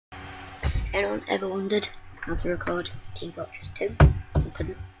Anyone ever wondered how to record Team Fortress 2? You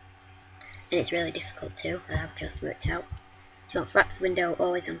couldn't. And it's really difficult too, and I've just worked out. So you want FRAPS window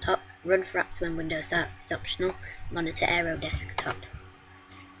always on top, run FRAPS when window starts is optional, monitor aero desktop.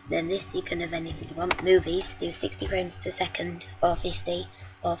 Then this you can have anything you want. Movies, do 60 frames per second, or 50,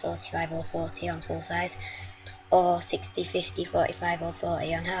 or 45 or 40 on full size, or 60, 50, 45 or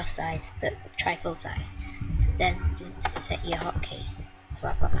 40 on half size, but try full size. Then you want to set your hotkey. So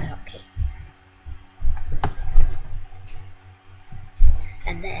I've got my hotkey.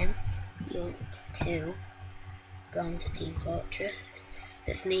 And then you want to go on to Team Fortress.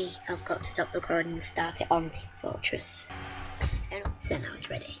 But for me, I've got to stop recording and start it on Team Fortress. So now it's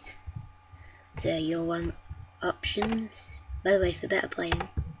ready. So you'll want options. By the way, for better playing,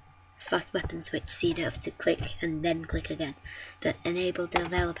 fast weapon switch, so you don't have to click and then click again. But enable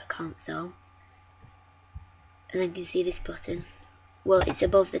developer console. And then you can see this button. Well, it's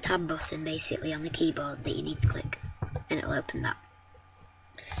above the tab button basically on the keyboard that you need to click. And it'll open that.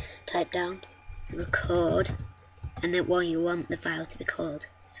 Type down record and then what you want the file to be called,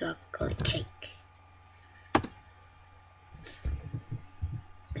 so I'll call it cake,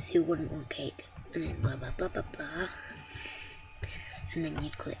 because who wouldn't want cake? And then blah blah blah blah blah, and then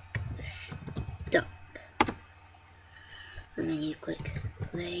you'd click stop, and then you'd click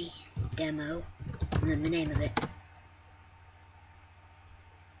play demo and then the name of it.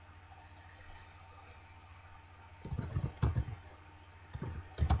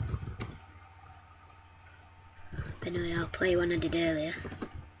 Anyway, I'll play one I did earlier.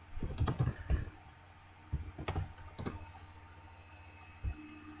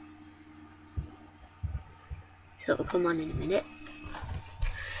 So it'll come on in a minute.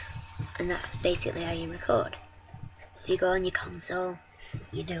 And that's basically how you record. So you go on your console,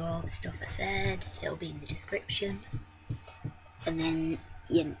 you do all the stuff I said, it'll be in the description. And then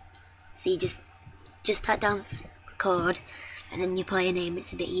you just type down record and then you play a name,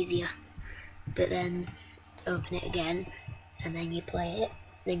 it's a bit easier. But then open it again, and then you play it,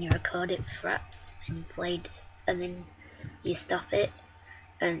 then you record it with FRAPS, and you play it, and then you stop it,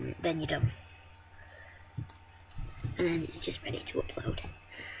 and then you're done. And then it's just ready to upload.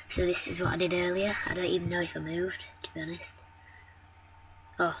 So this is what I did earlier. I don't even know if I moved, to be honest.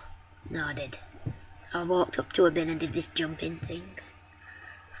 Oh, no I did. I walked up to a bin and did this jumping thing.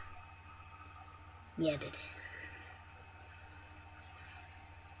 Yeah, I did.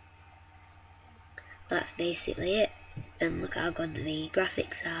 That's basically it, and look how good the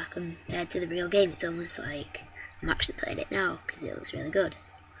graphics are compared to the real game. It's almost like I'm actually playing it now because it looks really good.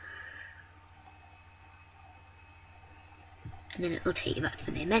 And then it will take you back to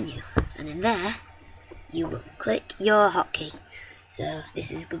the main menu, and then there you will click your hotkey. So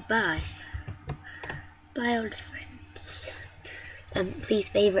this is goodbye. Bye old friends. Please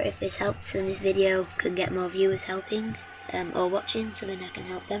favourite if this helps, and this video can get more viewers helping or watching, so then I can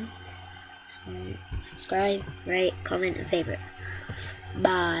help them. Subscribe, rate, comment and favourite.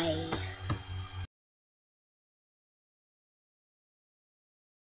 Bye.